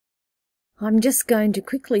I'm just going to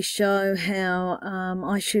quickly show how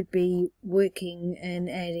I should be working and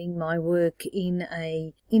adding my work in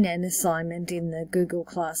an assignment in the Google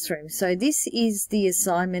Classroom. So this is the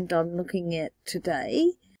assignment I'm looking at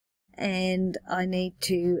today, and I need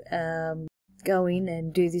to go in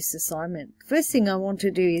and do this assignment. First thing I want to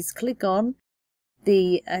do is click on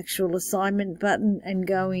the actual assignment button and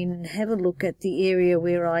go in and have a look at the area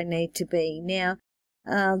where I need to be. Now,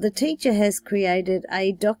 the teacher has created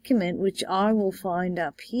a document which I will find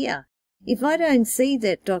up here. If I don't see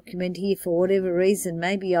that document here for whatever reason,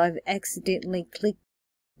 maybe I've accidentally clicked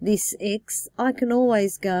this X, I can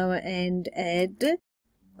always go and add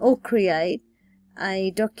or create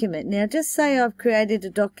a document. Now just say I've created a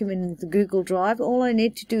document in the Google Drive. All I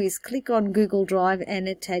need to do is click on Google Drive and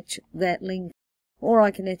attach that link. Or I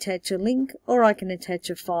can attach a link, or I can attach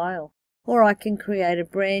a file, or I can create a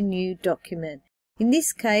brand new document. In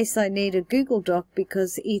this case, I need a Google Doc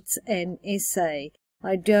because it's an essay.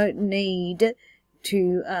 I don't need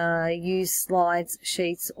to use slides,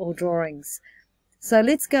 sheets, or drawings. So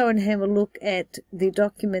let's go and have a look at the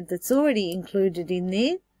document that's already included in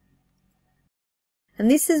there.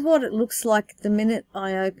 And this is what it looks like the minute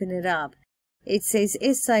I open it up. It says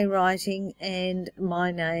essay writing and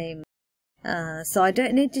my name. So I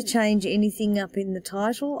don't need to change anything up in the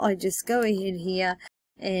title. I just go ahead here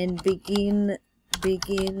and begin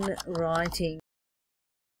writing.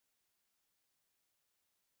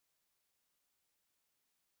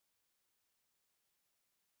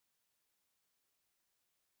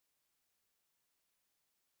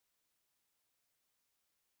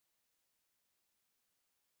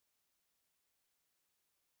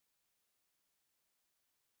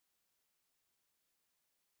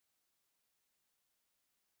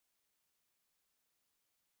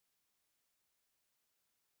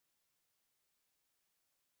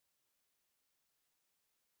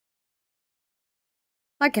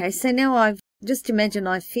 Okay, so now just imagine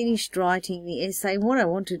I've finished writing the essay. What I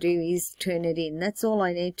want to do is turn it in. That's all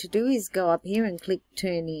I need to do is go up here and click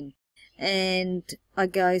Turn In. And I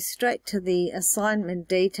go straight to the assignment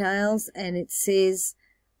details, and it says,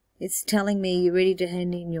 it's telling me you're ready to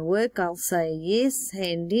hand in your work. I'll say yes,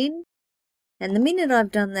 hand in. And the minute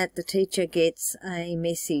I've done that, the teacher gets a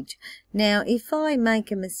message. Now, if I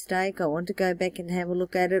make a mistake, I want to go back and have a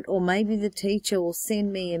look at it, or maybe the teacher will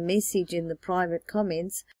send me a message in the private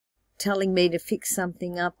comments telling me to fix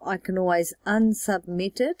something up, I can always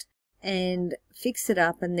unsubmit it and fix it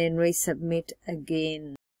up and then resubmit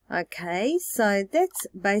again. Okay, so that's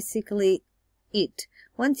basically it.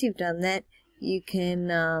 Once you've done that, you can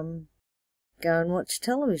go and watch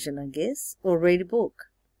television, I guess, or read a book.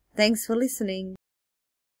 Thanks for listening.